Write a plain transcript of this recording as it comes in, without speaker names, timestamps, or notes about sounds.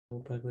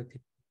Bhagavati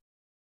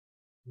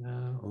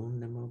Om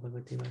Namo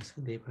Bhagavate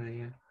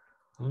Vasudevaya.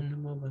 Om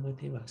Namo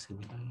Bhagavate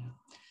Vasudevaya.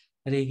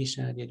 Hare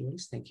Krishna, dear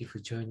devotees. Thank you for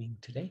joining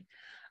today.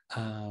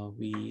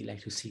 We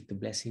like to seek the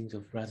blessings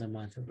of Radha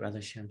Madhav, Radha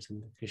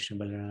Shyamsundar, Krishna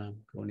Balaram,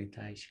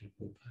 Gaunitai, Srila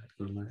Prabhupada,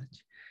 Guru Maharaj.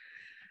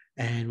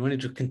 And wanted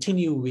to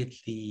continue with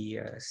the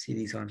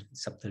series on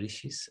Sapta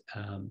Rishis.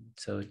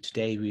 So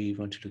today we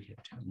want to look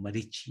at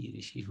Marichi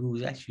Rishi, who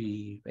is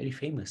actually very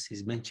famous.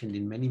 He's mentioned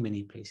in many,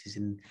 many places.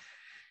 In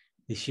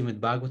the Srimad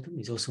Bhagavatam,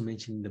 he's also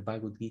mentioned in the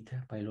Bhagavad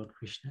Gita by Lord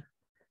Krishna.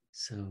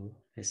 So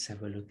let's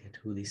have a look at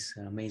who this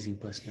amazing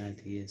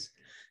personality is.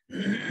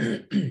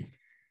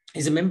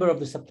 He's a member of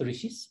the Sapta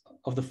Rishis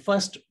of the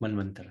first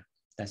Manvantara.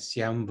 That's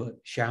Swayambhur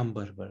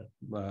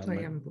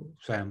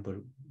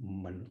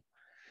Manu.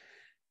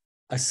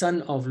 A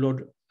son of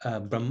Lord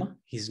Brahma.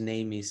 His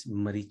name is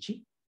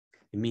Marichi.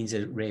 It means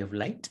a ray of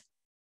light.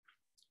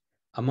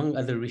 Among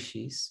other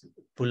rishis,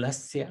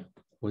 Pulasya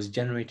was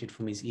generated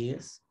from his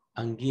ears,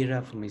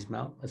 Angira from his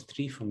mouth,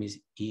 Atri from his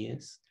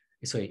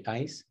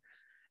eyes,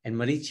 and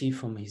Marichi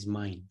from his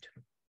mind.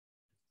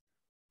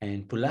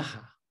 And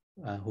Pulaha,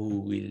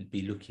 who we'll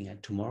be looking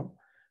at tomorrow,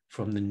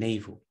 from the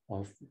navel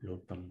of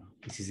Lord Brahma.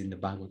 This is in the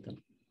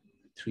Bhagavatam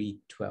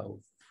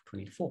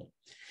 3:12-24.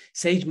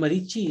 Sage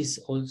Marichi is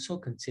also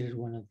considered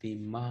one of the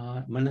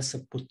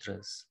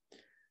Manasaputras,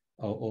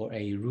 or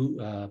a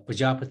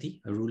Prajapati,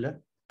 a ruler.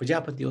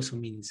 Prajapati also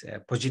means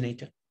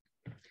progenitor,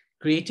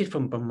 created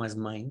from Brahma's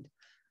mind.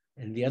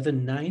 And the other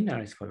 9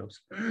 are as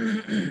follows.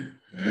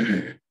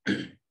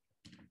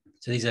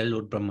 So these are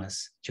Lord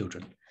Brahma's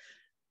children.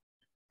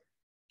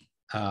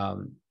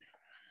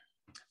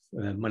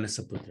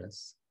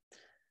 Manasaputras.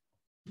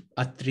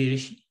 Atri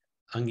Rishi,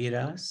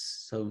 Angiras,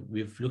 so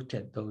we've looked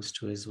at those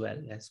 2 as well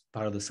as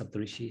part of the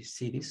Saptarishi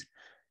series.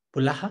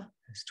 Pulaha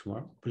is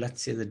tomorrow.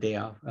 Pulatsya the day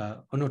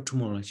after. Not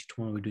tomorrow, actually.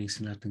 Tomorrow we're doing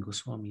Sanatana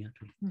Goswami.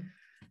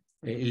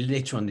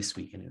 Later on this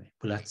week, anyway.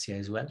 Pulatsya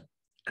as well.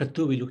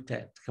 Kratu we looked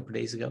at a couple of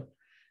days ago.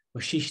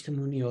 Vashishta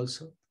Muni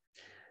also.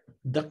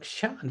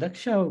 Daksha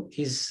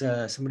is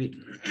somebody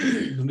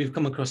we've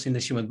come across in the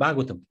Srimad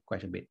Bhagavatam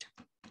quite a bit.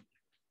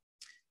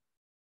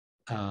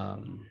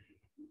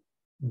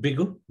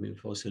 Bhrigu,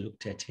 we've also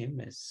looked at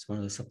him as one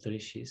of the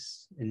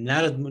Saptarishis. And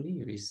Narad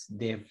Muni is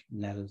Dev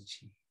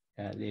Rishi,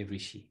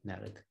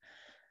 Narad.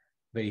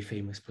 Very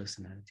famous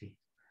personality.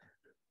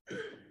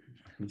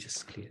 Let me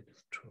just clear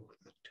the throat.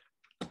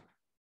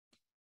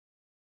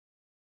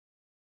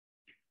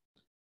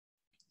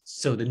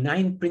 So the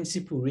 9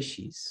 principal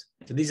rishis,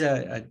 so these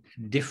are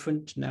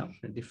different now,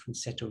 a different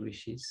set of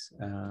rishis,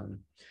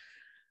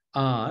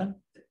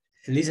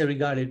 these are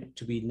regarded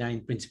to be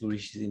 9 principal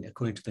rishis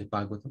according to the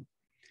Bhagavatam.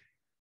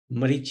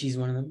 Marichi is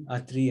one of them,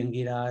 Atri,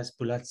 Angiras,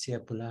 Pulatsya,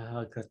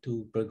 Pulaha,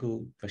 Kratu,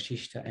 Bhrigu,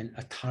 Vashishta, and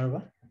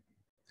Atharva.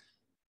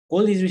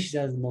 All these rishis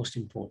are the most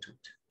important.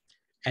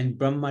 And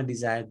Brahma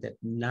desired that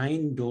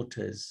 9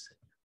 daughters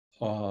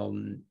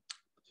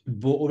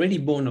already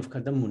born of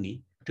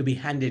Kadamuni to be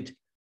handed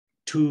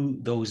to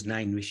those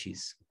 9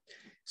 rishis.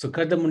 So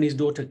Kardamuni's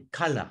daughter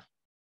Kala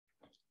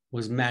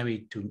was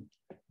married to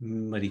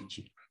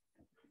Marichi.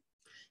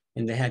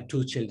 And they had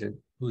 2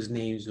 children whose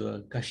names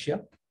were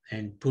Kashyap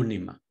and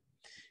Purnima.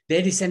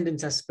 Their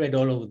descendants are spread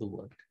all over the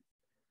world.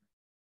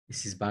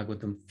 This is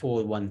Bhagavatam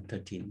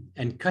 4:1-13.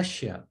 And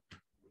Kashyap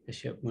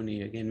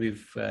Muni, again,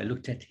 we've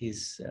looked at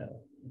his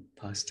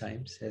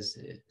pastimes as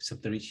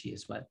Saptarishi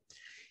as well,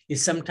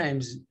 is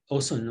sometimes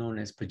also known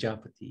as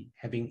Prajapati,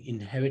 having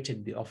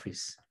inherited the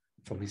office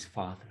from his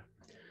father.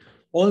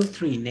 All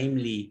 3,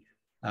 namely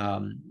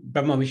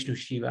Brahma, Vishnu,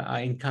 Shiva,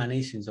 are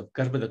incarnations of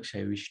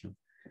Garbhadaksha Vishnu.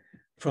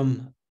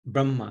 From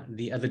Brahma,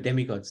 the other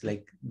demigods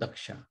like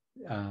Daksha,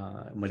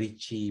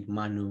 Marichi,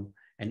 Manu,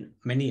 and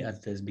many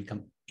others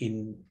become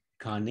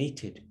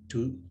incarnated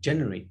to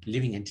generate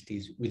living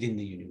entities within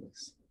the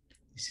universe.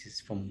 This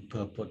is from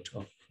purport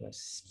of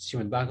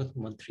Srimad Bhagavatam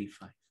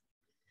 135.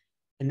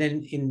 And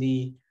then in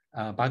the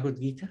Bhagavad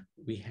Gita,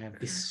 we have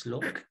this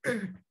slok.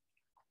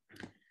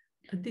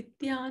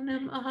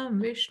 Adityanam aham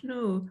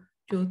Vishnu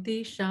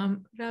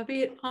Jyotisham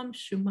Ravir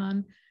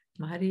Amshuman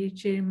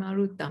Marichi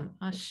Marutam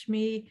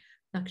Ashmi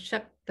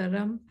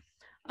Nakshaktaram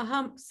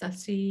Aham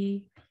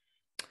Sasi.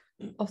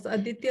 Of the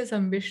Adityas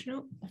I'm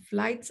Vishnu, of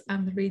lights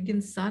I'm the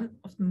radiant sun,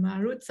 of the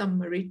Maruts I'm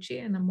Marichi,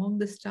 and among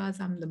the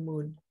stars I'm the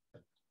moon.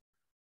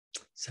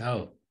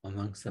 So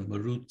amongst the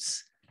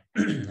Maruts,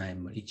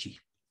 I'm Marichi.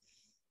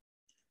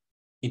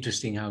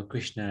 Interesting how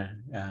Krishna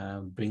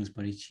brings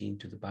Marichi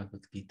into the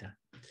Bhagavad Gita.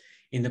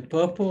 In the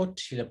purport,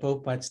 Srila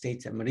Prabhupada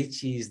states that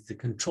Marichi is the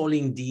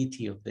controlling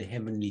deity of the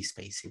heavenly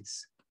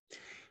spaces.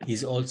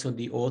 He's also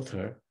the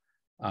author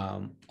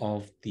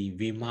of the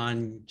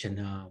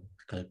Vimanjana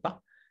Kalpa.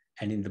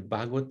 And in the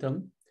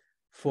Bhagavatam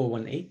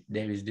 4:18,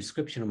 there is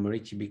description of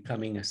Marichi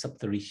becoming a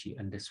Saptarishi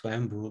under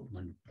Swayambhur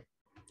Manu.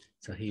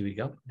 So here we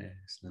go.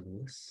 There's another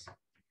verse.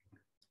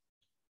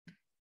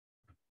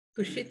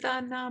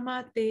 Tushita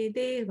nama te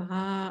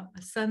deva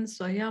asan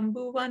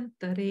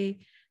swayambhuvantare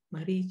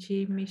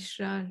Marichi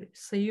Mishra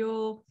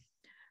Sayo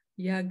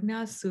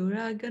Yagna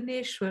Sura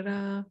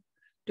Ganeshwara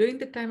During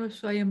the time of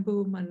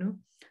Swayambhu Manu,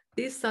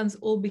 these sons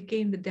all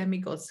became the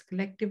demigods,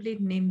 collectively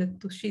named the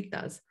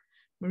Tushitas.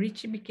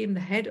 Marichi became the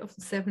head of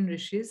the 7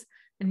 Rishis,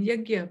 and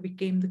Yagya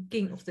became the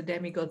king of the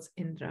demigods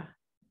Indra.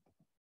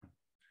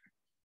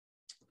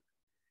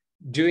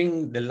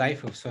 During the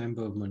life of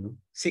Swayambhu Manu,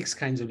 6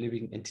 kinds of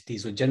living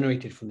entities were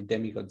generated from the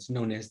demigods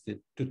known as the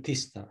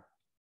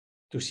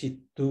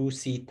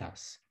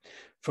Tusitas,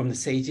 from the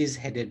sages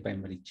headed by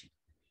Marichi,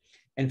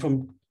 and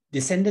from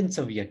descendants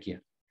of Yagya,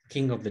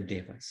 king of the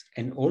Devas,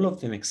 and all of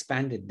them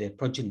expanded their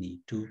progeny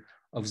to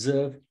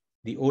observe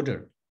the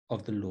order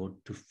of the Lord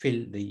to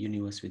fill the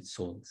universe with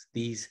souls.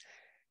 These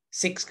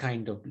 6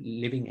 kinds of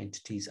living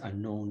entities are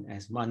known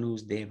as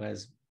Manus,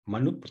 Devas,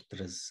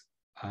 Manuputras,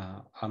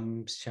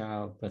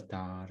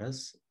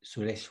 Amshavataras,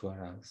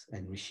 Sureshwaras,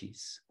 and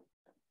Rishis.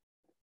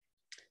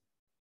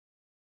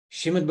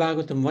 Srimad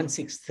Bhagavatam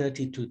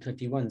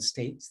 1.6.30-31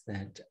 states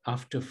that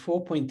after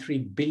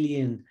 4.3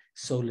 billion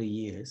solar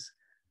years,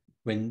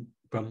 when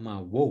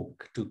Brahma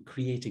woke to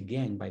create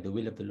again by the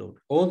will of the Lord,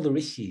 all the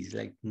Rishis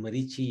like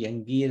Marichi,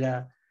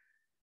 Angira,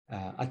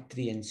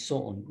 Atri, and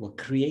so on were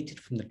created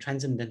from the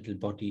transcendental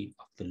body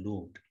of the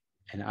Lord.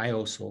 And I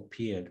also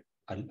appeared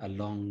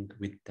along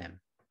with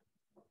them.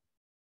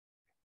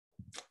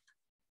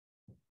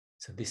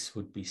 So this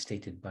would be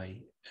stated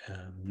by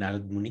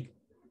Narad Muni.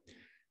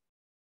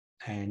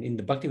 And in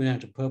the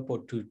Bhaktivedanta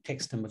purport to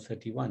text number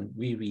 31,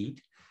 we read,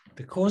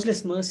 the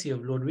causeless mercy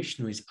of Lord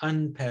Vishnu is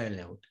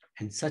unparalleled,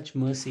 and such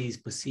mercy is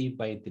perceived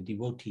by the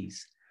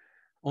devotees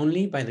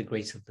only by the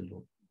grace of the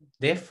Lord.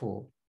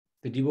 Therefore,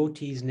 the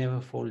devotees never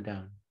fall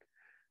down.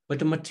 But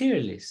the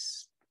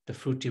materialists, the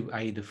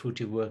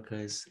fruitive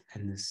workers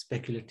and the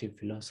speculative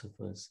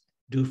philosophers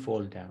do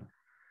fall down,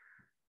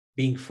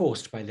 being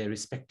forced by their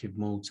respective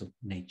modes of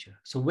nature.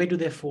 So where do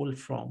they fall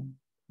from?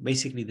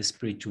 Basically the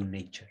spiritual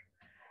nature.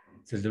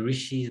 So the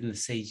rishis and the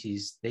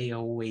sages, they are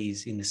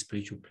always in the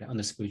on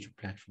the spiritual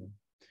platform.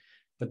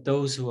 But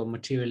those who are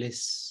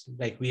materialists,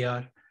 like we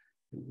are,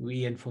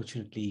 we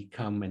unfortunately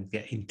come and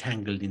get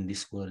entangled in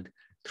this world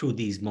through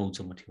these modes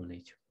of material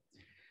nature.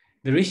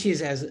 The rishis,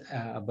 as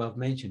above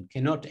mentioned,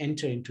 cannot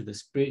enter into the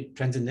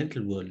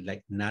transcendental world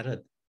like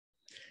Narad.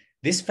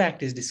 This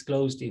fact is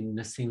disclosed in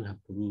Nasimha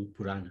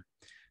Purana.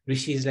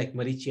 Rishis like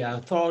Marichi are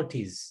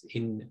authorities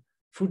in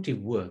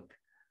fruitive work,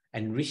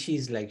 and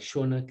rishis like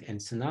Shonak and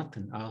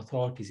Sanatan are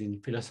authorities in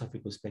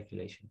philosophical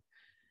speculation.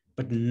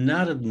 But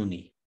Narad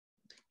Muni,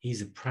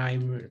 he's a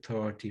primary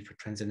authority for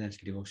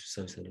transcendental devotional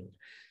service of the Lord.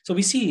 So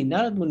we see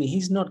Narad Muni,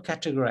 he's not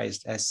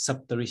categorized as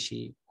Sapta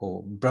Rishi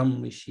or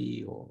Brahm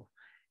Rishi or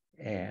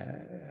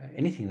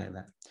anything like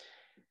that.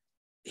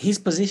 His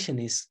position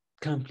is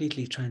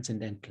completely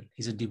transcendental.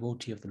 He's a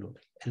devotee of the Lord.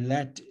 And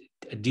that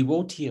a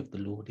devotee of the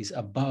Lord is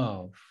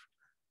above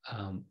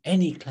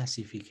any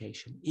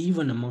classification,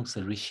 even amongst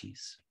the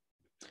rishis.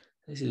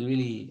 This is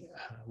really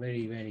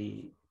very,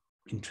 very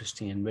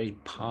interesting and very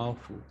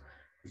powerful.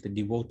 The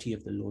devotee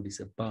of the Lord is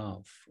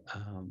above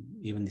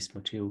even this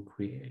material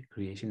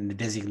creation and the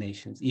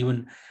designations,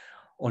 even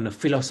on a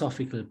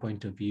philosophical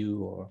point of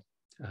view, or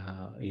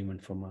even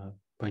from a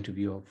point of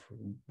view of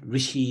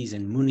rishis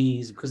and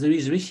munis, because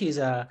these rishis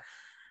are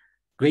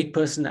great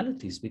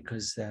personalities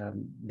because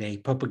they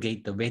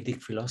propagate the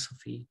Vedic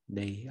philosophy,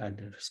 they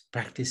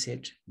practice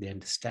it, they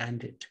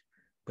understand it,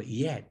 but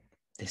yet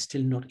they're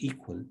still not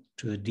equal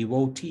to the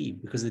devotee,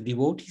 because the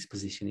devotee's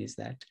position is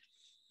that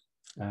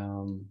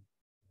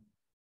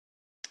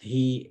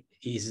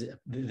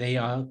they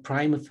are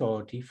prime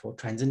authority for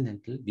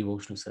transcendental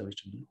devotional service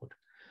to the Lord.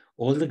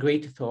 All the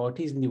great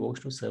authorities in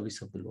devotional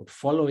service of the Lord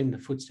follow in the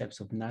footsteps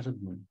of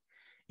Narad Muni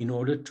in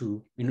order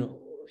to,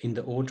 in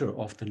the order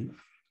of the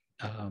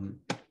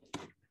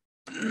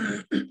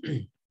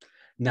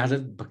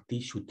Narad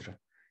Bhakti Sutra.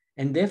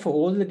 And therefore,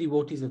 all the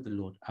devotees of the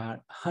Lord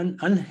are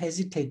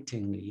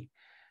unhesitatingly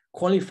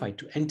qualified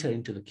to enter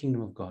into the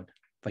kingdom of God,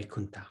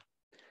 Vaikuntha.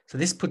 So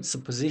this puts the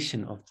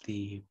position of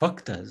the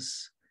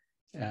bhaktas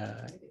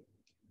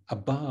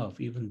above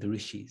even the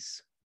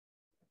rishis.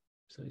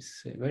 So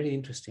it's very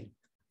interesting.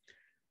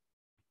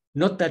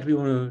 Not that we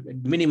want to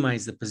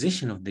minimize the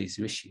position of these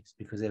rishis,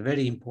 because they're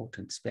very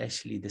important,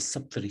 especially the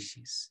Sapta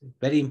Rishis,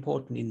 very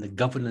important in the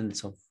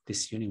governance of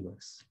this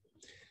universe.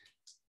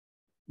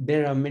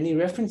 There are many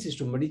references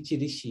to Marichi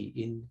Rishi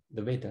in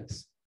the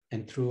Vedas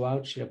and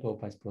throughout Srila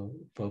Prabhupada's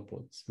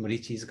purports.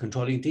 Marichi is a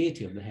controlling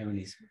deity of the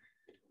heavenly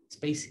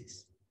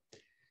spaces.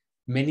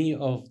 Many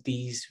of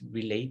these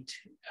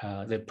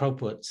the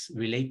purports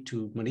relate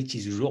to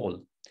Marichi's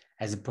role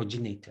as a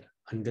progenitor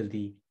under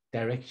the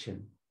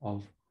direction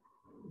of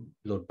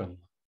Lord Brahma.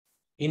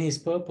 In his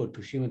purport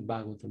to Srimad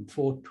Bhagavatam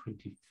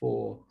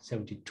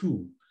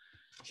 4.24.72,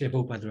 Srila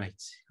Prabhupada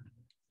writes,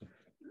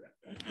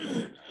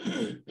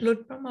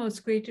 Lord Brahma was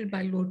created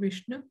by Lord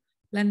Vishnu,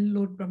 then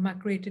Lord Brahma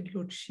created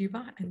Lord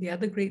Shiva and the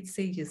other great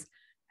sages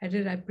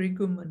headed by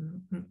Bhrigu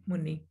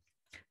Muni.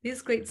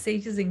 These great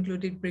sages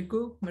included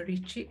Bhrigu,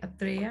 Marichi,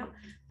 Atreya,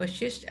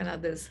 Vashisht, and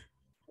others.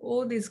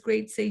 All these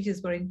great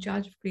sages were in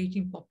charge of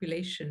creating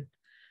population.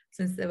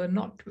 Since there were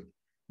not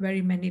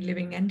very many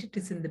living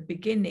entities in the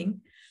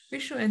beginning,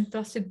 Vishnu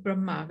entrusted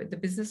Brahma with the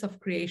business of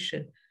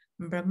creation.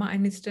 And Brahma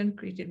in his turn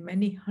created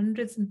many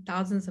hundreds and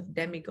thousands of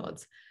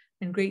demigods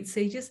and great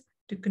sages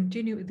to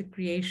continue with the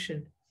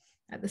creation.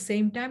 At the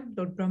same time,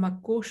 Lord Brahma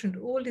cautioned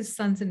all his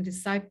sons and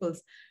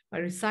disciples by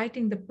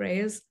reciting the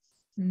prayers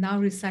now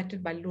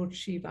recited by Lord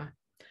Shiva.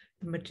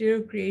 The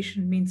material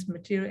creation means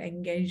material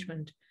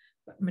engagement,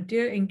 but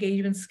material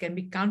engagements can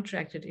be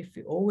counteracted if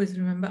we always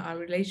remember our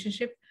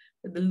relationship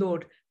with the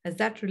Lord, as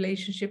that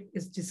relationship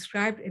is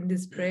described in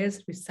these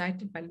prayers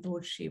recited by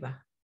Lord Shiva.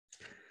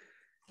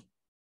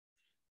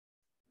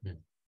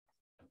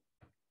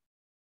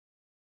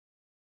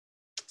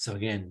 So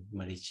again,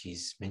 Marichi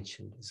is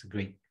mentioned as a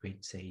great,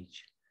 great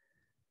sage.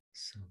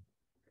 So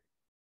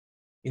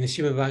in the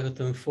Srimad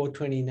Bhagavatam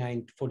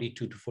 429,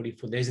 42 to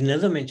 44, there's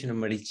another mention of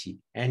Marichi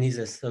and his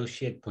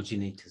associate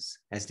progenitors,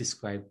 as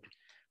described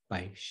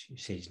by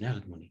Sage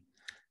Narad Muni.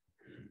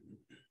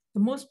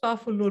 The most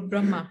powerful Lord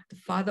Brahma, the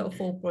father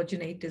of all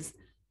progenitors,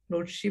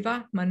 Lord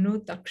Shiva,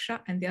 Manu, Daksha,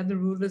 and the other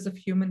rulers of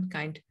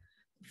humankind,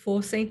 the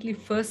four saintly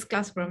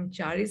first-class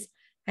brahmacharis,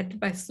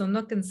 headed by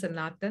Sonak and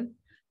Sanatan,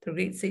 the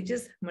great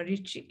sages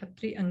Marichi,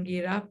 Atri,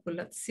 Angira,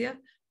 Pulatsya,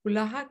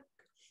 Pulaha,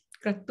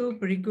 Kratu,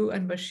 Brigu,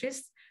 and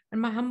Vashist,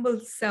 and my humble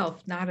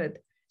self, Narad,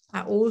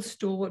 are all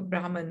stalwart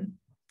Brahmins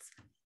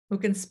who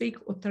can speak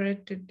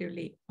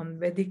authoritatively on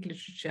Vedic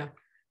literature.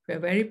 We are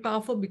very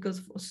powerful because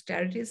of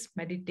austerities,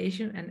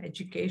 meditation, and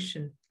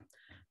education.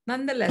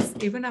 Nonetheless,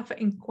 even after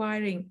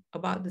inquiring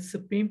about the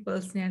Supreme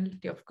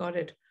Personality of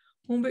Godhead,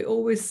 whom we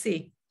always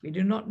see, we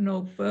do not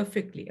know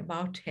perfectly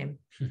about him.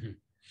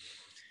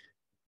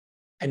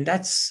 And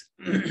that's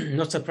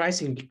not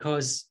surprising,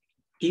 because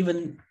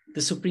even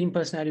the Supreme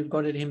Personality of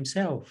Godhead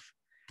himself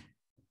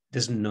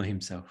doesn't know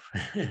himself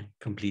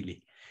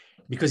completely,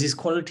 because his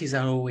qualities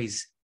are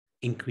always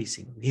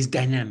increasing. He's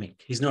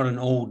dynamic. He's not an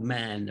old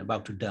man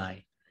about to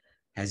die,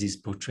 as is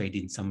portrayed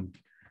in some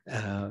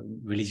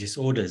religious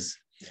orders.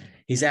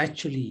 He's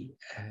actually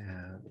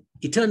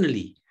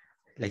eternally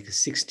like a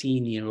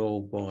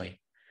 16-year-old boy.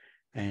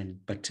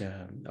 But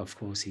of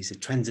course, he's a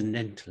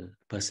transcendental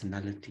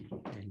personality,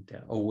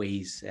 and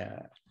always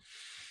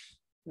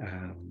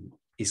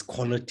his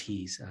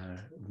qualities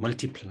are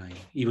multiplying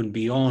even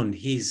beyond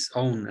his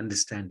own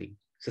understanding.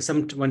 So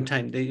one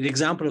time, the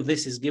example of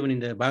this is given in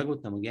the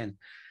Bhagavatam again.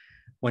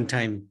 One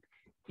time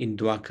in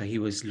Dwarka, he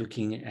was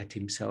looking at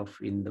himself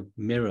in the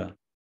mirror.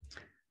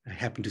 I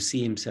happened to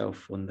see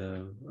himself on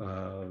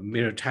the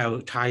mirror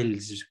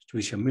tiles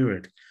which are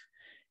mirrored.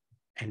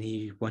 And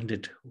he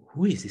wondered,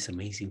 who is this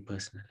amazing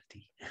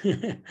personality?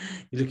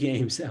 Looking at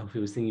himself, he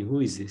was thinking, who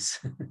is this?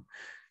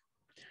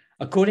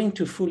 According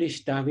to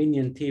foolish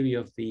Darwinian theory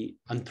of the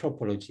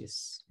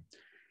anthropologists,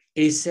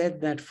 it is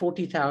said that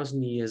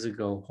 40,000 years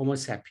ago, Homo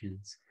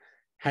sapiens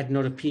had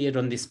not appeared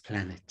on this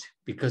planet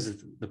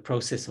because the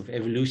process of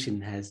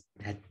evolution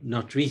had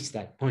not reached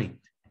that point.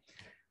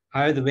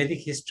 However, the Vedic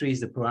histories,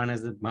 the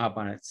Puranas, the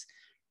Mahabharats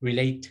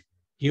relate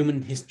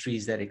human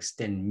histories that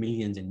extend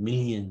millions and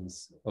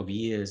millions of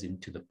years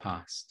into the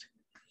past.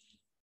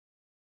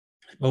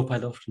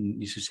 Prabhupada often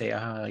used to say,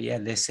 yeah,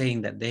 they're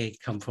saying that they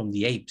come from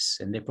the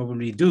apes, and they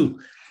probably do,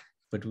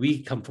 but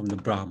we come from the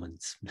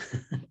Brahmins.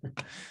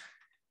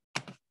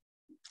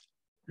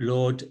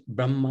 Lord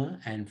Brahma,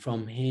 and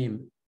from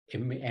him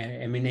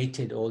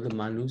emanated all the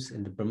Manus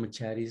and the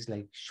Brahmacharis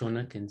like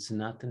Shonak and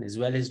Sanatan, as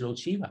well as Lord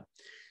Shiva,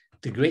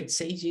 the great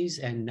sages,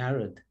 and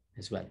Narad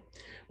as well.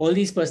 All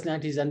these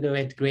personalities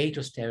underwent great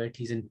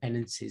austerities and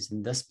penances,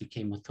 and thus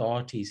became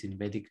authorities in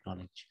Vedic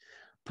knowledge.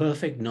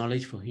 Perfect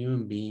knowledge for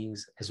human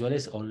beings, as well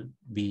as all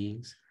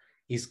beings,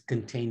 is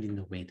contained in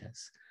the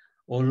Vedas.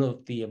 All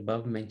of the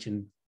above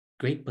mentioned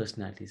great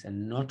personalities are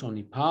not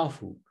only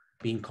powerful,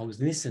 being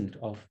cognizant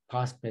of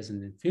past,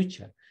 present, and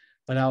future,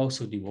 but are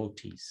also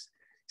devotees.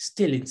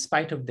 Still, in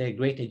spite of their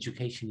great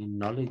education in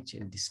knowledge,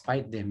 and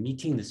despite their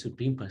meeting the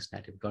Supreme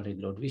Personality of Godhead,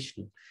 Lord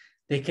Vishnu,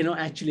 they cannot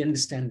actually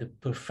understand the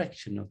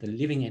perfection of the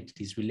living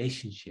entity's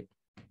relationship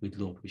with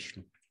Lord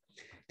Vishnu.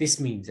 This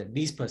means that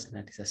these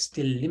personalities are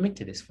still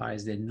limited as far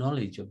as their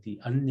knowledge of the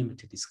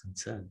unlimited is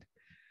concerned.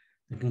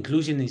 The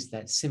conclusion is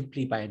that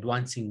simply by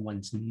advancing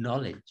one's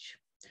knowledge,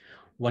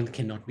 one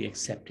cannot be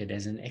accepted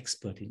as an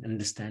expert in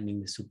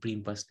understanding the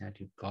Supreme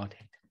Personality of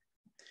Godhead.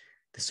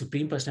 The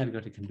Supreme Personality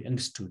of Godhead can be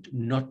understood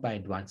not by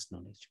advanced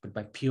knowledge, but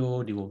by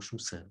pure devotional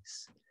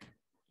service,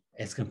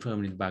 as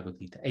confirmed in Bhagavad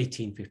Gita,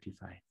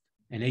 1855.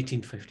 And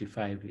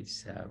 1855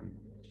 is,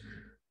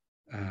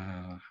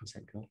 how's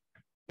that go?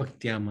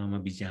 Bhaktya mama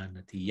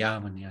bijanati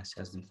yavanya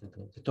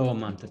sasditato tato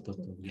mam tato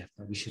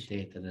yata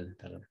vishate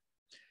tadantara.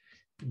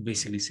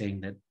 Basically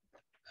saying that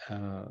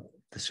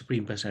the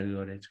Supreme Personality of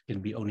Godhead can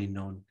be only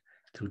known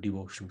through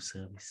devotional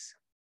service.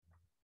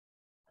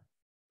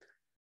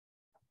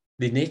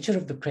 The nature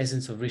of the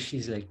presence of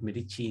Rishis like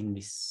Marichi in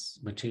this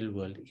material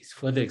world is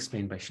further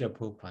explained by Srila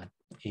Prabhupada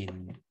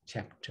in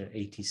chapter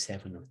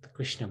 87 of the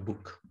Krishna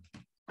book.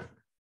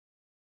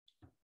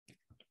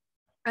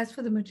 As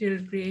for the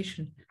material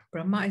creation,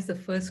 Brahma is the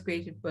first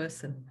created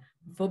person.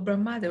 For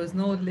Brahma, there was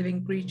no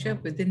living creature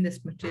within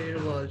this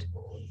material world.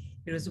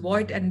 It was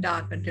void and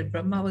dark until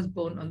Brahma was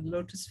born on the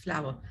lotus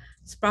flower,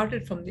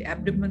 sprouted from the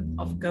abdomen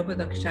of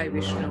Garbhadakshay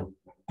Vishnu.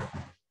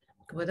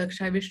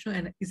 Garbhadakshay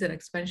Vishnu is an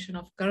expansion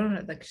of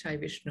Karunadakshay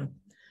Vishnu.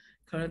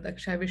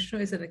 Karunadakshay Vishnu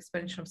is an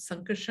expansion of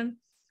Sankarshan,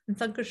 and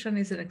Sankarshan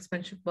is an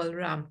expansion of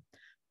Balaram.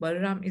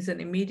 Balaram is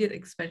an immediate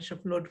expansion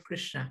of Lord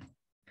Krishna.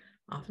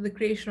 After the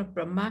creation of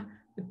Brahma,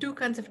 the two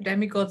kinds of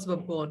demigods were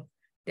born.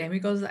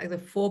 Demigods like the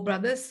four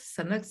brothers,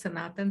 Sanak,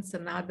 Sanatan,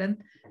 Sanatan,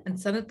 and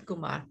Sanat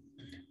Kumar,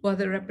 who are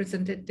the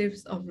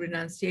representatives of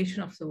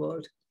renunciation of the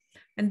world.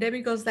 And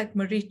demigods like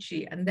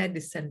Marichi and their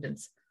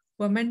descendants,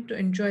 who are meant to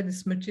enjoy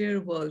this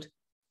material world.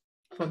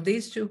 From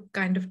these two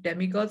kind of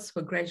demigods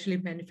were gradually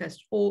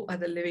manifest all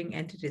other living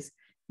entities,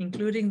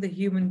 including the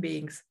human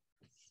beings.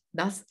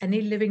 Thus,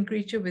 any living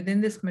creature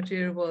within this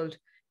material world,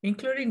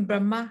 including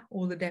Brahma,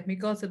 all the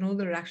demigods, and all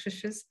the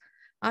Rakshasas,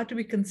 are to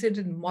be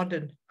considered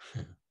modern.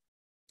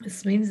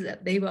 This means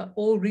that they were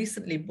all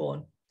recently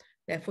born.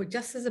 Therefore,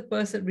 just as a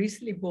person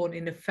recently born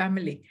in a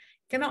family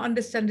cannot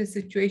understand the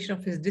situation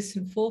of his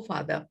distant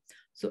forefather,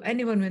 so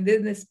anyone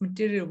within this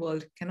material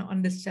world cannot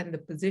understand the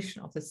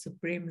position of the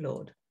Supreme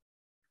Lord.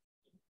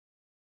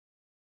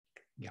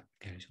 Yeah,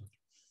 carry on.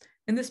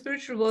 In the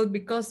spiritual world,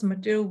 because the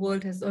material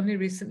world has only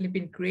recently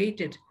been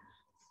created,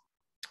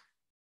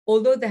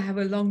 although they have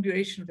a long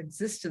duration of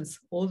existence,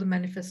 all the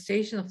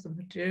manifestations of the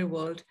material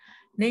world,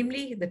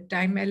 namely the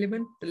time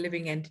element, the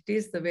living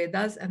entities, the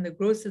Vedas, and the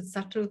gross and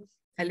subtle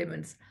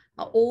elements,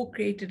 are all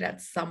created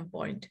at some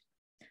point.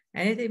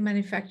 Anything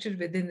manufactured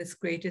within this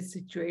created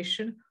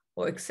situation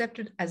or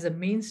accepted as a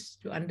means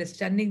to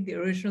understanding the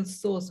original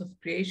source of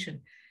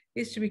creation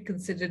is to be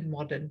considered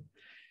modern.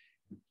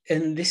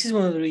 And this is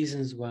one of the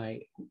reasons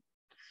why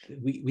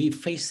we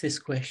face this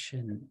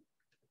question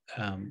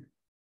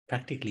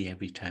practically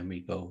every time we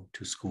go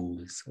to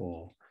schools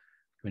or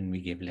when we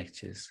give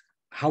lectures.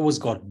 How was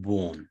God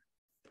born?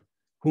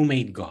 Who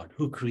made God?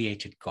 Who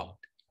created God?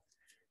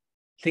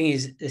 Thing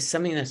is, it's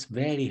something that's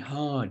very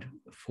hard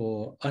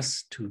for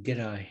us to get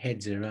our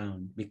heads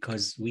around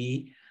because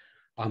we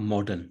are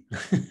modern.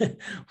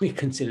 We're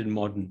considered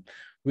modern.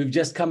 We've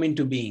just come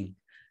into being.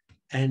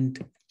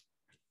 And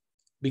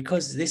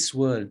because this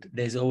world,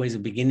 there's always a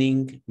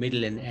beginning,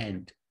 middle, and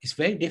end, it's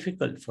very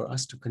difficult for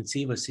us to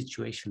conceive a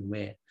situation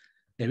where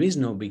there is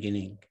no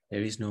beginning,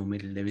 there is no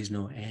middle, there is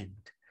no end.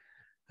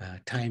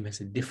 Time has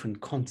a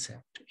different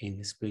concept in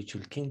the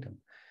spiritual kingdom.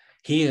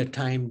 Here,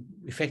 time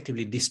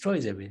effectively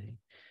destroys everything.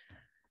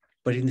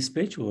 But in the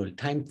spiritual world,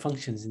 time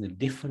functions in a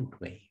different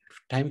way.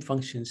 Time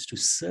functions to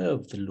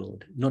serve the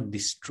Lord, not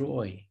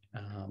destroy.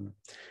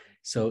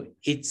 So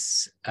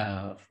its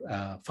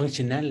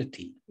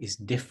functionality is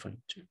different.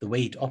 The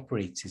way it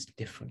operates is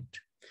different.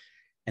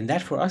 And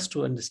that for us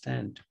to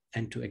understand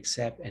and to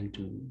accept and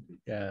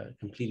to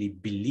completely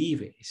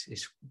believe it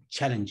is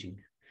challenging.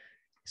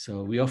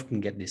 So we often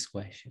get this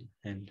question,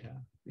 and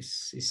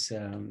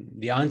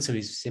the answer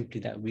is simply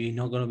that we're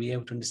not going to be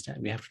able to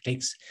understand. We have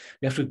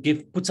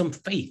to put some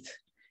faith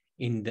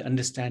in the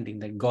understanding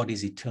that God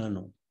is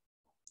eternal.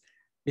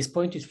 This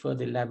point is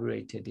further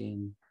elaborated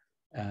in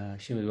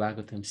Srimad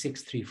Bhagavatam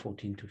 6:3,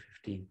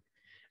 14-15.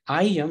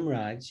 I,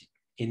 Yamraj,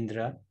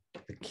 Indra,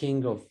 the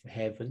king of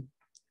heaven,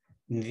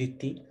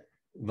 Nriti,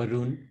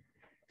 Varun,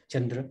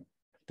 Chandra,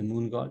 the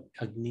moon god,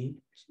 Agni,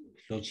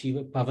 Lord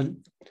Shiva,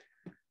 Pavan,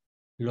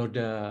 Lord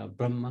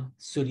Brahma,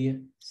 Surya,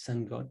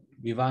 sun god,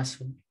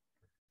 Vivasvan,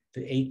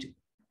 the eight,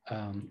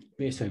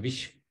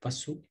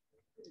 Vasu,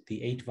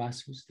 the eight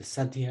Vasus, the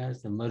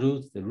Satyas, the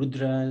Maruts, the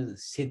Rudras, the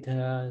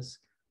Siddhas,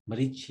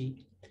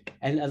 Marichi,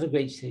 and other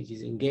great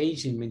sages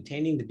engaged in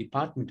maintaining the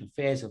department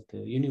affairs of the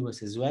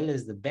universe, as well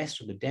as the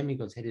best of the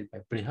demigods headed by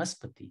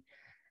Brihaspati,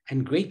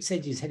 and great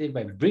sages headed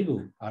by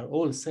Bhrigu are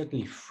all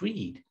certainly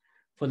freed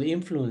for the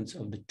influence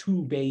of the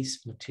two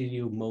base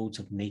material modes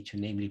of nature,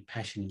 namely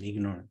passion and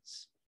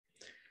ignorance.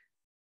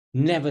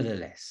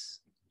 Nevertheless,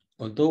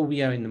 although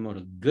we are in the mode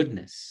of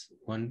goodness,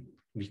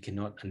 we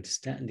cannot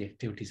understand the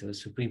activities of the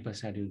Supreme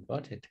Personality of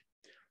Godhead.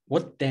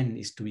 What then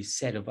is to be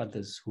said of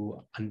others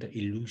who, under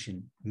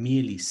illusion,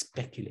 merely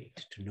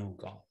speculate to know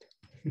God?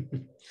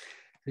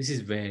 This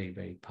is very,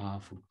 very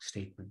powerful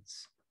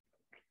statements.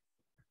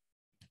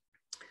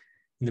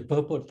 In the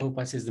purport,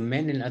 Prabhupada says the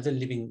men and other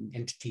living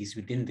entities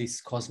within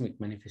this cosmic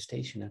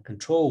manifestation are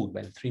controlled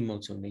by the three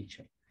modes of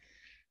nature.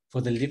 For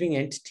the living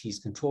entities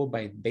controlled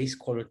by base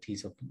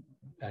qualities of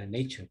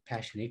nature,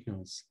 passion,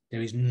 ignorance,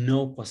 there is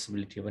no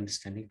possibility of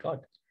understanding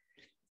God.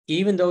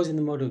 Even those in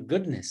the mode of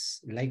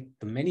goodness, like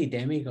the many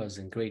demigods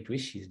and great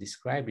rishis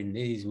described in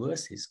these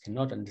verses,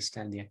 cannot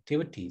understand the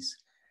activities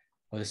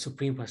of the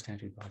Supreme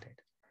Personality of Godhead.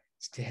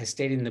 It has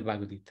stated in the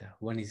Bhagavad Gita,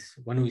 one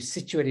who is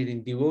situated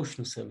in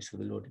devotional service of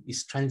the Lord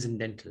is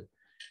transcendental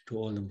to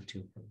all the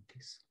material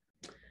qualities.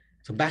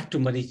 So back to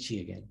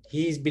Marichi again.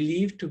 He is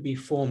believed to be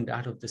formed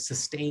out of the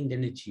sustained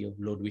energy of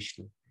Lord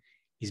Vishnu.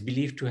 He is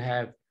believed to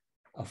have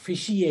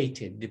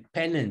officiated the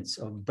penance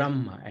of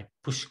Brahma at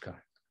Pushkar,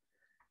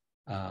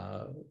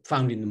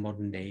 found in the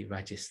modern day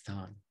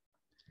Rajasthan.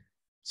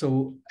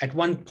 So at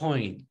one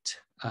point,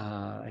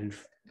 and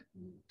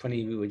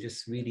funny, we were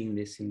just reading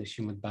this in the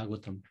Srimad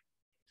Bhagavatam.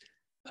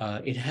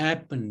 It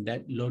happened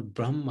that Lord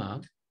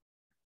Brahma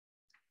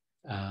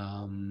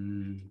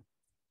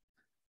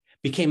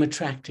became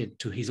attracted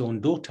to his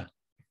own daughter.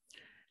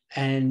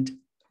 And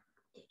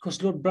of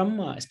course, Lord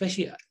Brahma,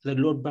 especially the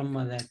Lord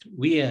Brahma that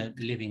we are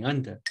living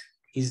under,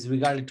 is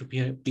regarded to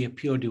be a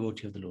pure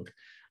devotee of the Lord.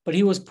 But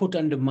he was put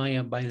under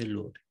Maya by the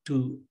Lord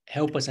to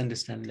help us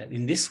understand that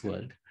in this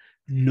world,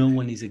 no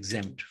one is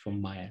exempt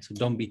from Maya. So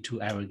don't be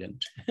too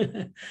arrogant.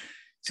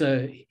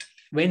 So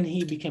when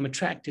he became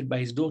attracted by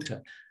his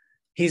daughter,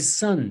 his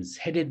sons,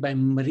 headed by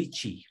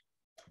Marichi,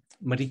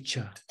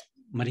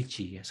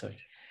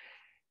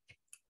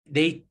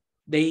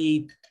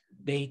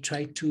 they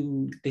tried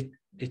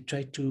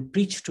to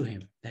preach to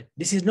him that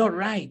this is not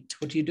right.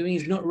 What you're doing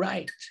is not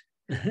right.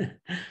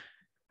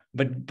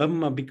 But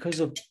Brahma,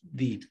 because of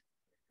the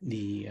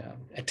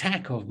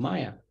attack of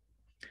Maya,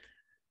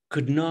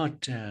 could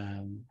not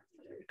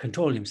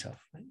control himself.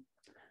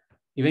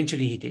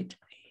 Eventually he did.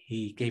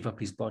 He gave up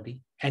his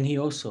body, and he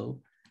also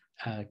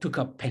took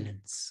up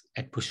penance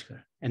at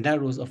Pushkar, and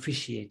that was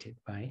officiated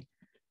by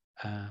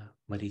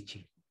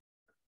Marichi.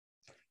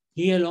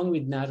 He, along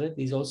with Narad,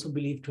 is also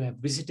believed to have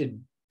visited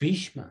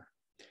Bhishma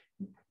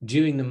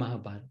during the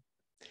Mahabharata,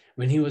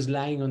 when he was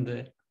lying on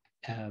the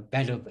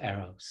bed of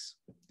arrows.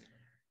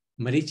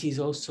 Marichi is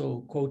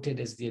also quoted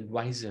as the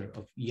advisor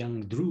of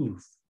young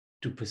Dhruv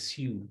to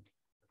pursue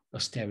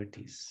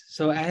austerities.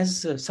 So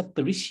as a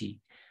Sapta Rishi,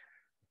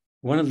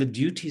 one of the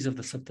duties of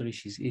the Sapta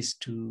Rishis is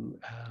to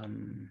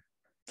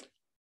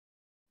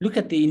look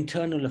at the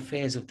internal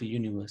affairs of the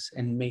universe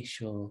and make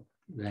sure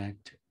that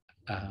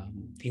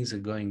things are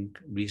going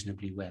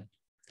reasonably well.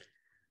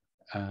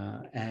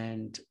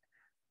 And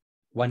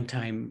one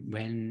time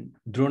when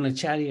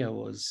Dronacharya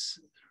was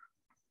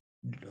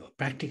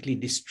practically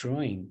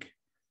destroying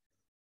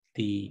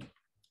the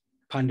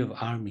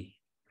Pandav army,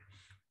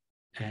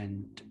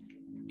 and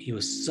he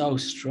was so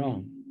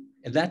strong.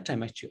 At that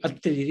time, actually,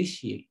 Atri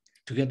Rishi,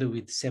 together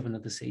with 7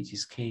 other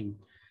sages, came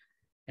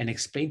and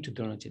explained to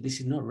Dronacharya, this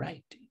is not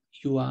right.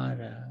 You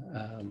are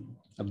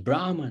a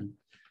Brahman,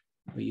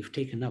 where you've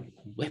taken up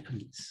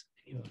weapons,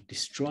 you're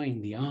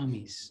destroying the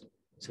armies.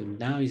 So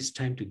now it's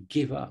time to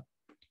give up.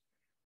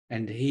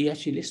 And he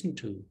actually listened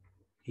to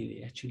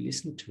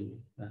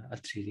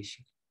Atri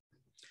Rishi.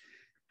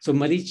 So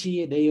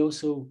Marichi, they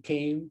also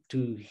came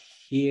to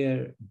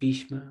hear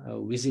Bhishma,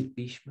 or visit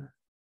Bhishma.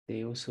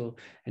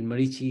 And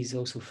Marichi is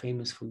also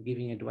famous for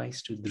giving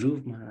advice to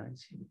Dhruv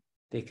Maharaj.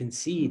 They can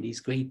see these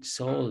great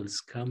souls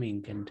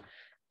coming, and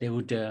they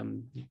would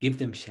give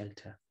them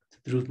shelter.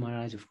 Dhruv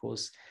Maharaj, of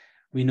course,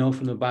 we know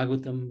from the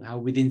Bhagavatam how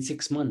within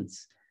 6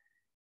 months,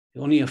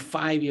 only a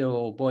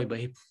 5-year-old boy, but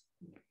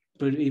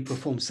he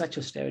performed such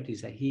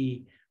austerities that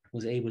he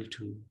was able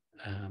to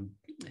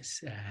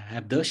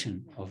have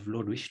darshan of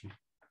Lord Vishnu.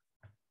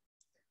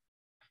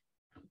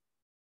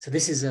 So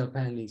this is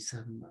apparently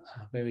some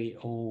very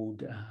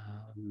old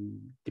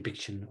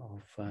depiction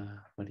of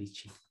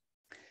Marichi.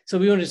 So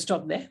we want to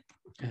stop there.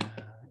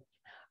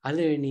 Are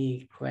there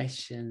any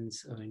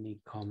questions or any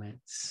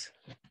comments?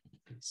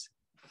 Please.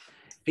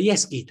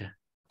 Yes, Geeta.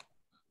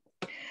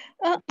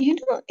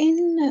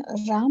 In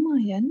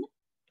Ramayana,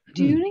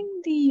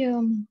 during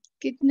the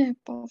kidnap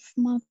of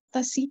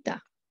Mata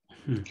Sita,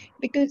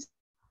 because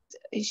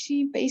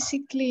she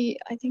basically,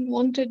 I think,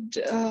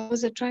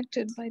 was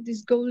attracted by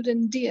this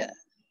golden deer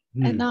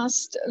and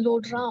asked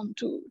Lord Ram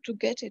to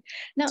get it.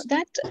 Now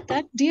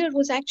that deer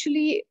was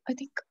actually, I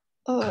think,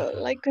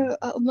 like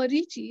a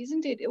Marichi,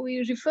 isn't it? We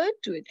referred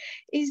to it.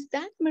 Is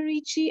that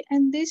Marichi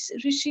and this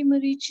Rishi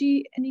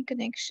Marichi any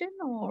connection,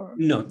 or?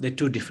 No, they're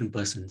 2 different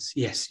persons.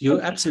 Yes,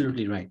 you're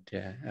absolutely right.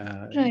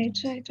 Right,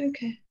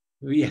 okay.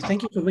 Yeah,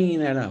 thank you for bringing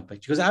that up,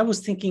 because I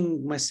was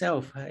thinking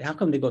myself, how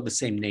come they got the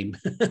same name?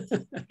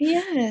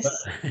 Yes.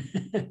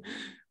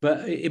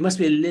 But it must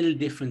be a little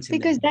difference in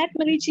because that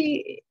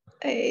Marichi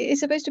is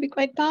supposed to be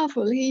quite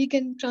powerful. He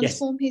can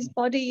transform his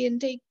body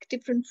and take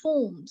different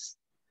forms.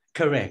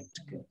 Correct.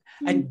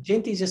 And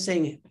Jayanti is just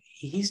saying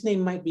his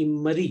name might be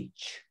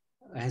Marich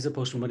as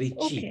opposed to Marichi.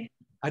 Okay.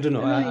 I don't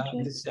know. Right.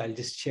 I'll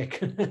just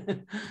check.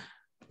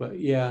 But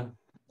yeah,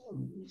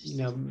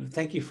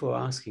 thank you for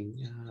asking.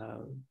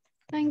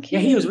 Thank you.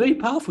 Yeah, he was very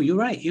powerful. You're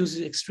right. He was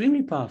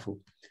extremely powerful.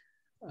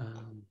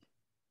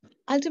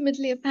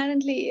 Ultimately,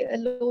 apparently,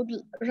 Lord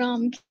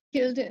Ram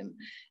killed him.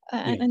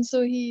 And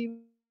so he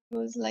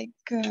was like,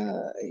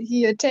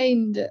 he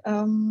attained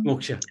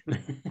moksha.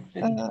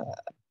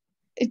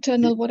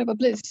 Eternal whatever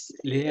bliss.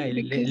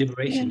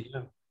 Liberation.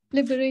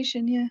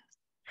 Liberation, yeah.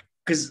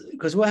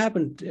 Because what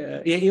happened,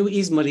 he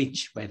is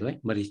Marich, by the way,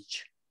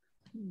 Marich.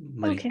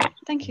 Okay,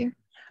 thank you.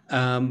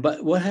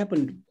 But what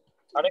happened?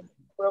 Hare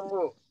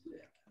Prabhu.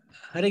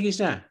 Hare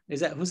Krishna.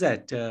 Who's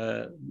that?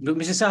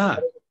 Mr. Saha?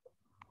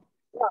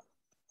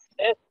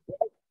 Yes.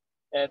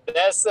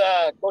 That's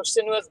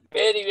question was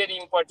very, very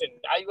important.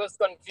 I was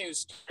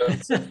confused.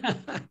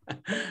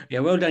 Yeah,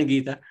 well done,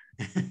 Geeta.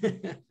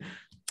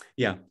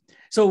 Yeah.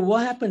 So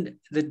what happened?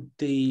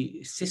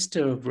 The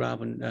sister of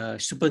Ravan,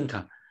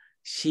 Shupanka,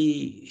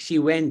 she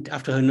went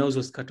after her nose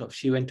was cut off.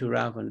 She went to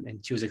Ravan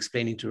and she was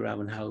explaining to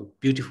Ravan how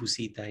beautiful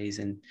Sita is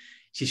and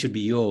she should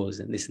be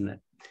yours and this and that.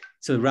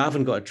 So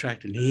Ravan got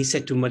attracted. And he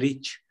said to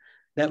Marichi,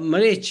 that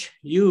Marichi,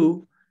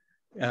 you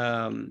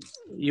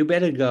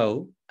better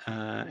go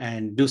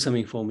and do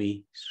something for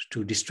me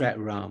to distract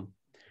Ram.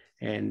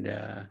 And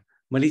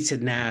Marichi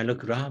said, nah,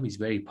 look, Ram is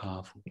very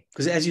powerful.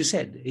 Because as you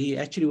said, he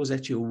actually was a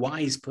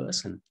wise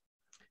person.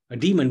 A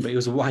demon, but he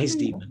was a wise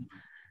demon.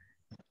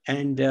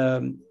 And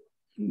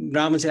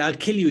Raman said, I'll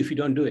kill you if you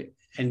don't do it.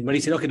 And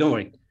Marichi said, okay, don't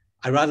worry.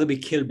 I'd rather be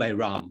killed by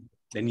Ram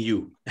than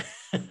you.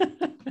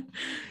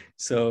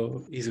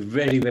 So he's a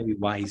very, very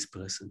wise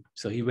person.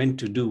 So he went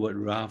to do what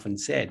Ravan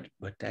said,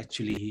 but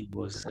actually he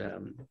was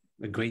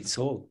a great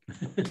soul.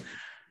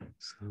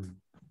 So,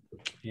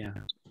 yeah.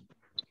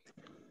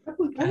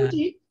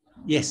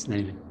 Yes,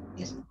 Naila.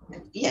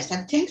 Yes,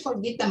 and thanks for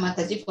Gita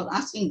Mataji for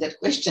asking that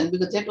question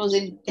because that was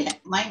in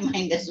my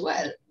mind as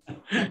well.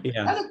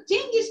 Yeah. Now, the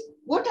thing is,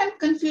 what I'm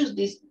confused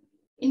is,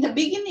 in the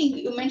beginning,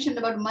 you mentioned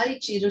about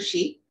Marichi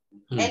Rishi,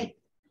 and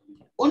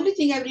only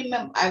thing I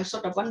remember, I've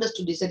sort of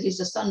understood is that he's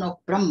the son of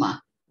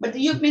Brahma, but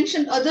you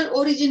mentioned other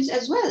origins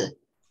as well.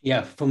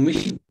 Yeah, from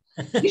Vishnu.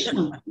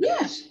 Vishnu,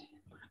 yes.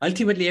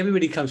 Ultimately,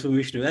 everybody comes from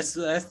Vishnu. That's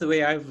the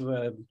way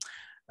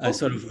I've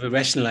sort of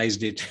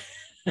rationalized it.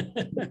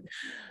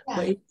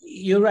 But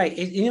you're right.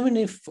 Even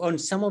if on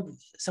some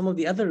of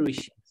the other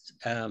rishis,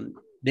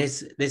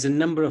 there's a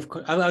number of.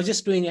 I was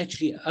just doing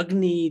actually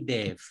Agni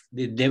Dev,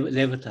 the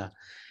Devata,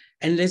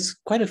 and there's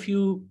quite a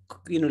few.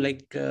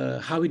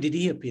 How did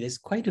he appear? There's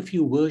quite a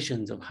few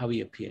versions of how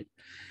he appeared,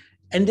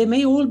 and they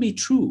may all be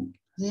true.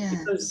 Yeah.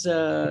 Because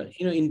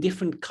in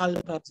different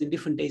kalpas, in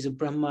different days of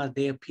Brahma,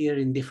 they appear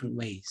in different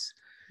ways.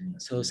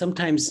 So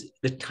sometimes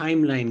the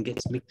timeline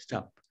gets mixed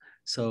up.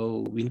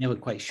 So we're never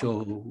quite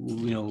sure,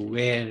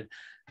 where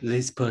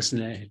this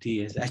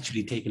personality has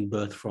actually taken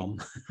birth from.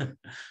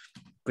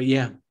 But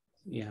yeah.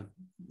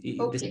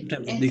 Okay.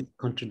 Sometimes these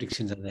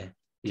contradictions are there.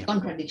 Yeah.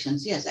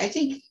 Contradictions, yes. I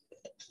think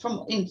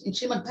in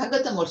Srimad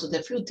Bhagavatam also,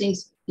 there are few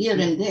things here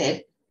and there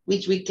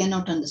which we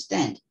cannot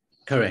understand.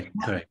 Correct.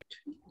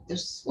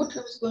 What I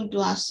was going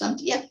to ask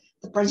something. Yeah,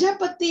 the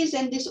Prajapatis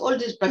and all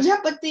these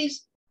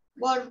Prajapatis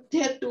were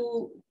there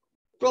to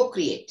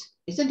procreate,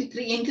 isn't it?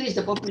 Increase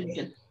the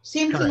population.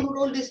 Same thing with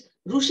all these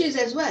Rishis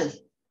as well.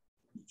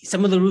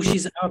 Some of the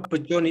Rishis are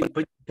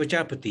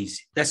Prajapatis.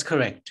 That's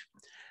correct.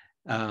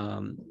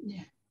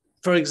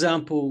 For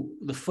example,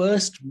 the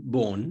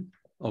firstborn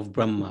of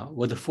Brahma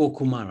were the 4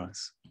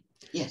 Kumaras.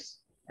 Yes.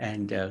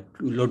 And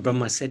Lord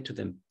Brahma said to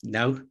them,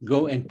 now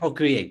go and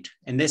procreate.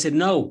 And they said,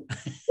 no.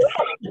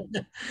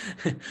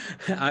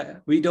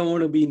 We don't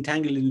want to be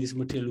entangled in this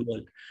material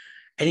world.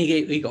 And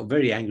he got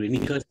very angry and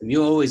he cursed them.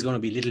 You're always going to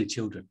be little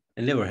children.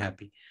 And they were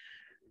happy.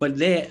 But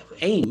their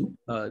aim,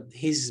 the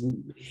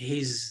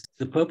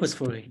purpose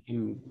for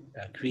him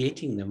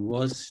creating them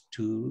was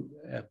to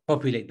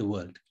populate the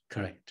world.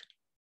 Correct.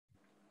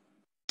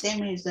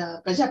 Same as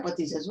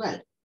Prajapatis as well.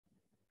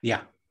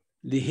 Yeah,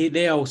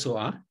 they also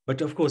are.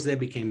 But of course, they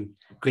became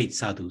great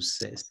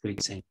sadhus,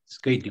 great saints,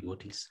 great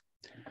devotees.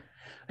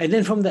 And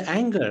then from the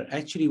anger,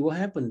 actually, what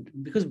happened?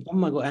 Because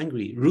Brahma got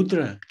angry,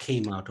 Rudra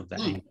came out of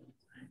that anger.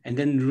 And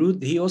then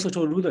he also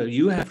told Rudra,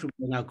 you have to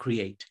now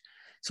create.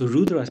 So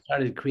Rudra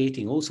started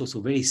creating all sorts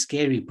of very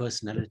scary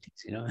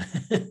personalities,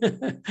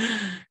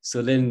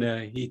 So then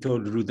he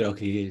told Rudra,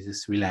 okay,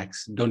 just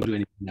relax, don't do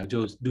anything now,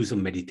 just do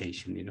some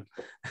meditation,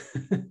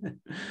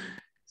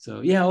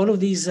 So yeah, all of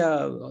these,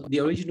 the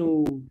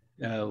original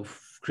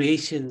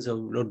creations of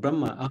Lord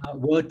Brahma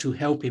were to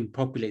help him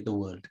populate the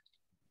world.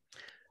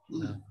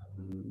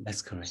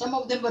 That's correct. Some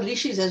of them were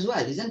Rishis as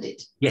well, isn't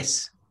it?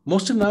 Yes.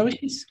 Most of them are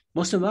Rishis.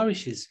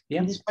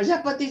 Yeah. These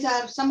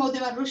Prajapatis some of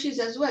them are Rishis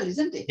as well,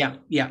 isn't it?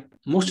 Yeah.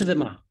 Most of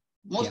them are.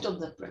 Most of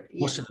them are.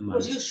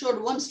 Because you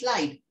showed one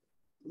slide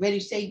where you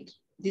said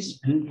this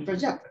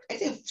Prajapati, I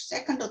think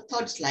second or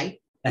third slide,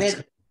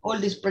 where all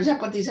these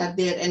Prajapatis are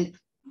there. And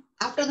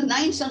after the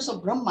 9 sons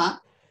of Brahma,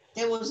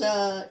 there was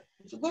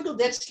if you go to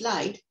that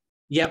slide.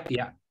 Yep.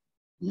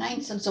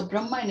 9 sons of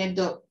Brahma, and at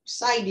the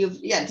side,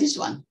 this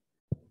one.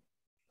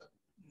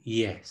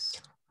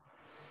 Yes.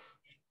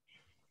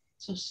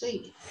 So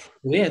see.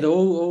 Yeah, the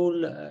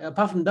all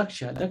apart from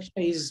Daksha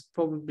is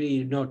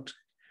probably not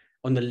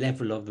on the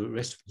level of the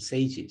rest of the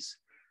sages.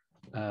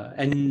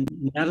 And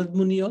Narad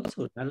Muni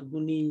also. Narad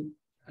Muni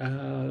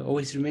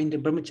always remained a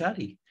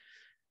brahmachari.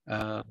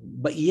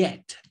 But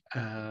yet,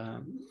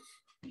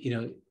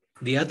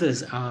 the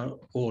others are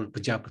all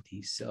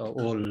Prajapatis,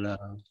 all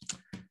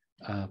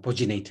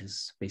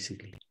progenitors,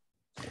 basically.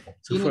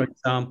 So, for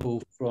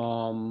example,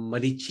 from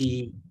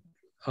Marichi,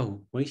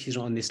 Marichi is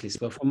not on this list,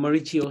 but from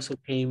Marichi also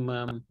came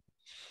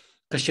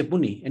Kashyap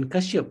Muni. And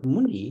Kashyap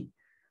Muni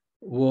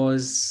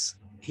was,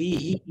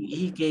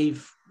 he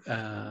gave,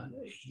 a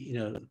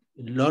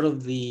lot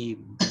of the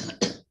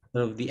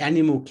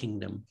animal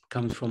kingdom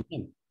comes from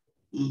him.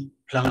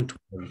 Plant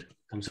world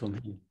comes from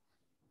him.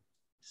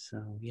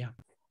 So, yeah.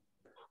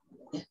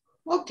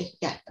 Okay,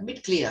 yeah, a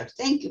bit clear.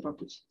 Thank you,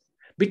 Prabhuji.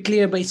 Bit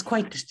clear, but it's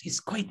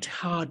quite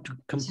hard to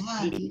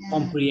completely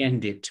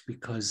comprehend it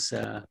because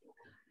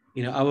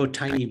our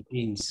tiny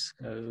brains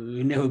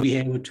will never be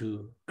able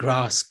to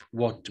grasp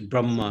what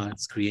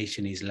Brahma's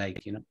creation is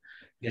like,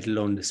 let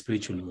alone the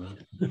spiritual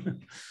world.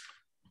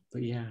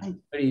 But yeah,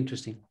 very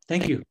interesting.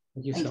 Thank you.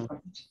 Thank you so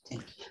much.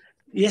 Thank you.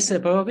 Yes, sir,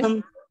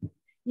 Prabhupada.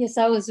 Yes,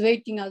 I was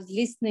waiting. I was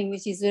listening,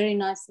 which is very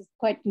nice. It's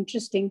quite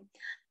interesting.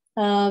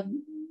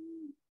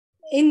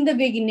 In the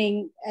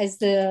beginning, as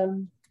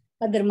the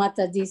other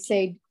Mataji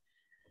said,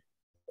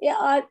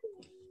 yeah,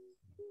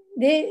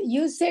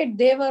 you said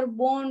they were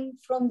born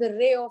from the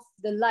ray of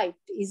the light.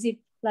 Is it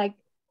like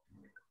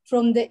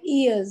from the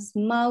ears,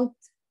 mouth,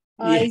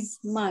 eyes,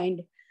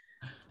 mind?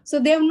 So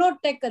they have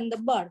not taken the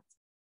birth.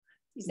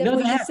 Is that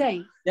what you're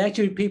saying? They're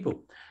actually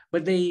people,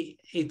 but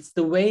it's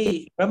the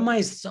way Brahma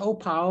is so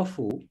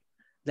powerful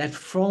that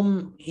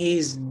from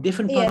his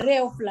different parts, ray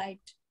of light.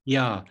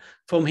 Yeah,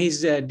 from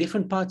his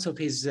different parts of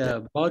his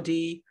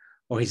body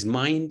or his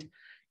mind,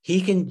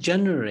 he can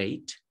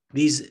generate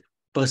these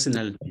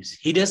personalities.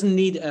 He doesn't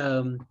need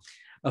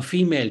a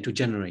female to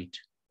generate.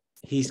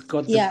 He's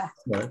got the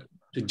power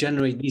to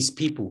generate these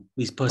people,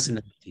 these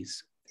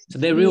personalities. So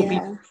they're real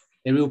people.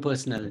 They're real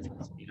personalities.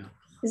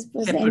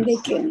 And they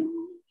can,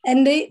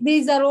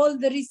 these are all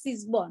the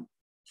Rishis born.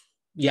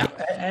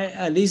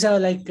 Yeah, these are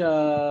like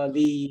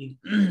the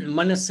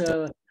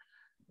Manasa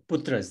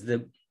Putras,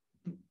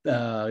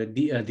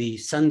 the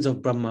sons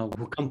of Brahma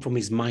who come from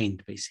his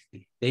mind.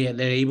 Basically,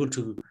 they're able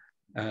to.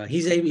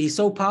 He's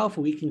so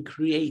powerful. He can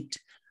create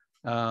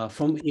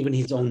from even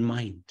his own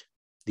mind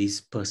these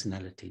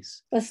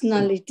personalities.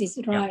 Personalities,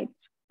 right?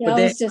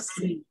 Yeah,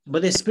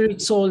 but they're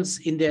spirit souls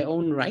in their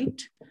own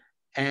right,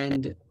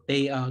 and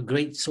they are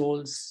great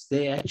souls.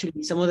 They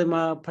actually, some of them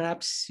are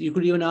perhaps, you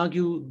could even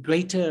argue,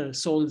 greater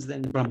souls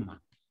than Brahma.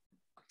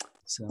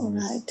 So,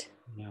 right.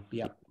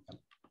 Yeah.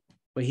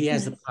 But he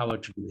has the power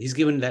to do. He's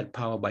given that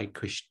power by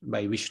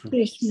Vishnu.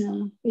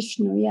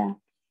 Vishnu, yeah.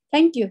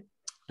 Thank you.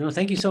 No,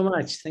 thank you so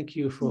much. Thank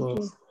you for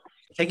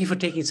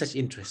taking such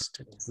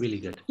interest. Really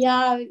good.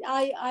 Yeah,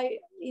 I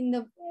in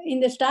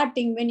the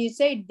starting when you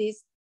said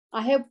this,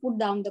 I have put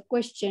down the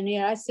question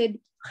here. I said,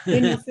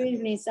 when you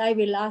finish, I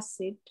will ask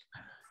it.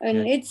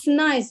 And it's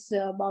nice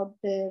about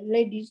the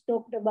ladies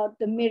talked about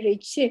the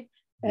marriage.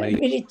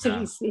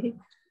 Marichi.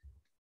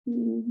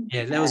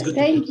 Yeah, that was good.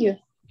 Thank you.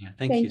 Yeah,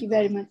 thank you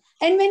very much.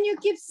 And when you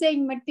keep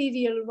saying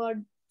material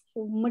world,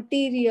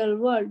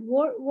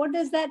 what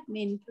does that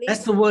mean, please?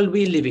 That's the world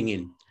we're living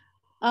in.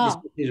 This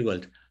material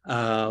world,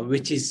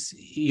 which is,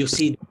 you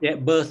see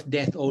birth,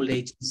 death, old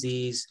age,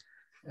 disease,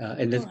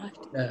 and the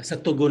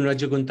Sattvagun,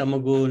 Rajagun,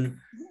 Tamagun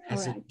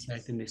has an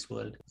effect in this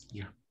world.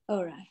 Yeah.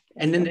 All right.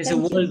 And then there's a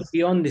world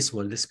beyond this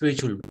world, the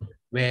spiritual world,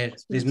 where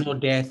there's no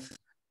death,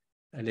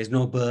 and there's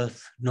no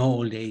birth, no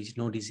old age,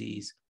 no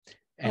disease.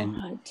 And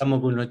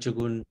Tamagun,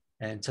 Rajagun,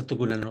 and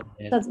Sattvagun are not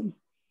there.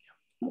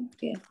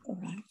 Okay, all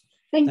right.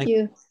 Thank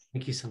you.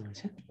 Thank you so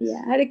much.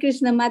 Yeah, Hare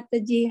Krishna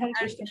Mataji, Hare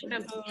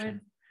Krishna.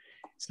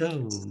 So,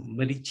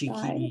 Marichi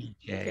ki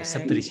jai,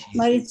 Sapta Rishis.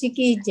 Marichi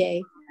ki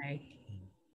jai.